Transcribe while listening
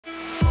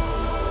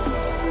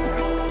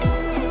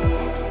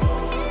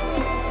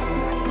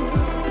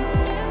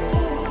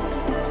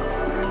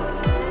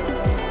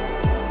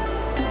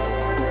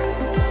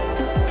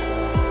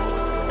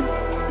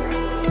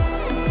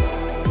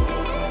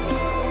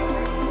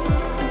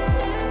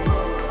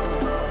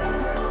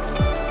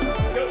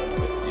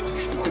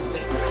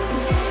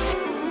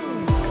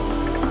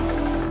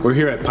We're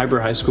here at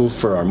Piper High School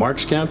for our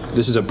March camp.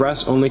 This is a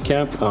brass-only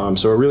camp,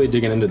 so we're really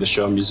digging into the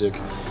show music.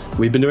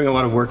 We've been doing a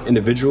lot of work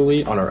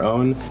individually on our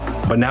own,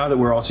 but now that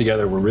we're all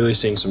together, we're really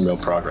seeing some real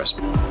progress.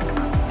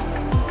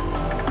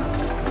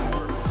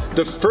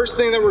 The first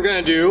thing that we're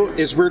going to do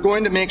is we're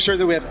going to make sure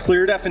that we have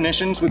clear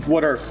definitions with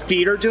what our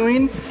feet are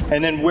doing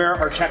and then where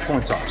our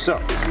checkpoints are. So,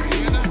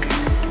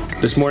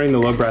 this morning the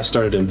low brass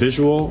started in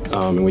visual,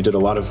 and we did a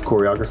lot of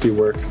choreography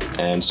work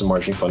and some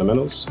marching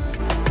fundamentals.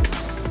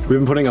 We've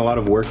been putting a lot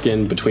of work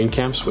in between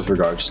camps with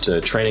regards to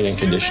training and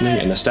conditioning,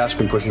 and the staff's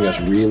been pushing us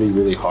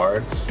really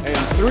hard. And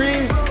 3,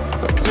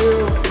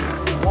 2,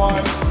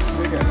 1,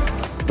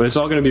 begin. But it's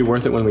all going to be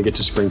worth it when we get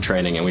to spring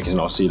training and we can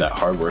all see that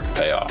hard work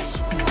pay off.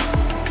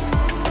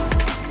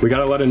 We got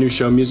a lot of new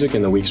show music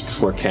in the weeks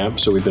before camp,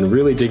 so we've been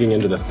really digging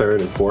into the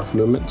third and fourth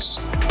movements.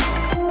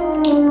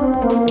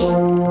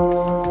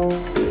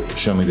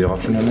 Show me the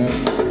alternate.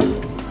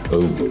 Oh.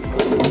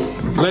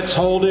 Let's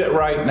hold it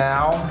right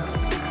now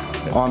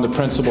on the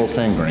principal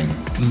fingering.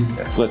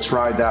 Let's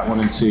ride that one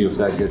and see if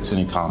that gets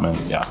any comment.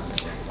 Yeah.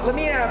 Let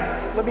me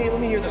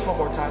hear this one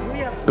more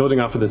time. Building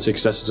off of the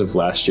successes of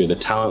last year, the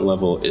talent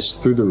level is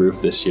through the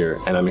roof this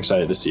year, and I'm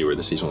excited to see where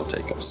the season will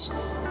take us.